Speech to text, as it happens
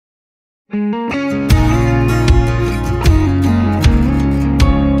Long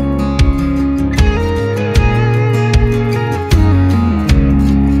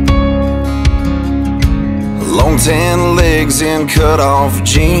tan legs and cut off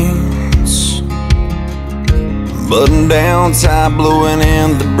jeans, button down tie blowing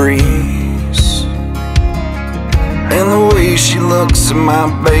in the breeze, and the way she looks at my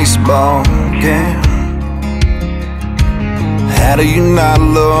baseball game. How do you not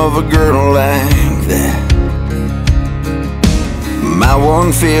love a girl like that? My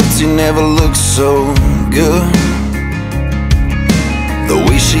 150 never looks so good. The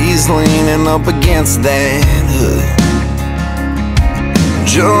way she's leaning up against that hood,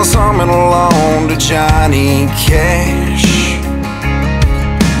 just humming along to Johnny Cash.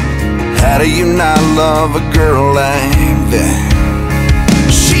 How do you not love a girl like that?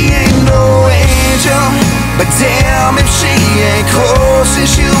 She ain't no angel, but damn if she ain't close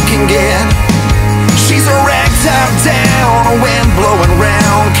as you can get. She's a ragtop down, a wind blowing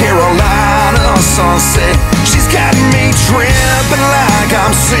round Carolina sunset. She's got me tripping like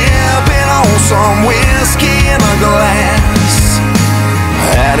I'm sipping on some whiskey in a glass.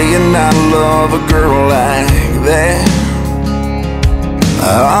 How do you not love a girl like that?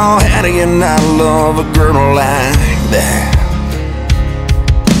 Oh, how do you not love a girl like that?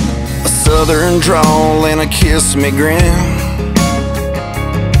 A southern drawl and a kiss me grin,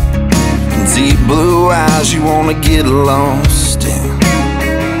 deep blue eyes you wanna get lost in.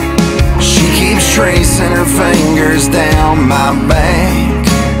 She keeps tracing her fingers down my back.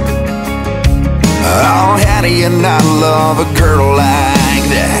 Oh, how do you not love a girl like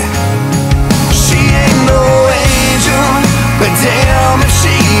that? She ain't no angel, but damn if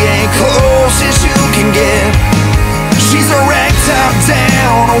she ain't close as you can get. She's a ragtop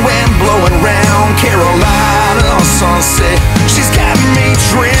down, a wind blowing round Carolina sunset. She's got me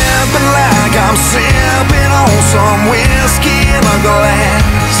tripping like I'm sipping on some whiskey in a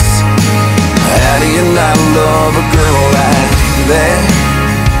glass. How do you not love a girl like that?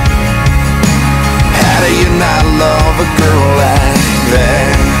 How do you not love a girl like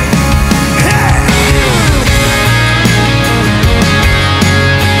that?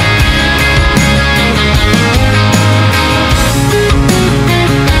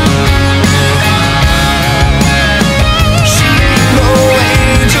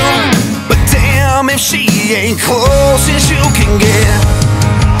 She ain't close as you can get.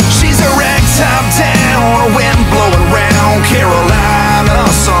 She's a ragtop down, a wind blowing round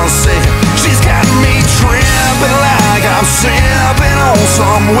Carolina sunset. She's got me tripping like I'm sipping on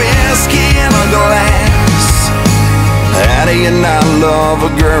some whiskey in a glass. How do you not love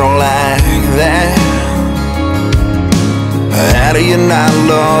a girl like that? How do you not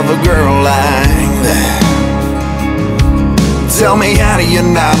love a girl like that? Tell me, how do you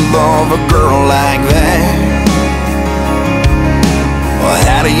not love a girl like that? Well,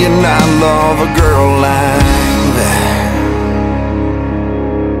 how do you not love a girl like that?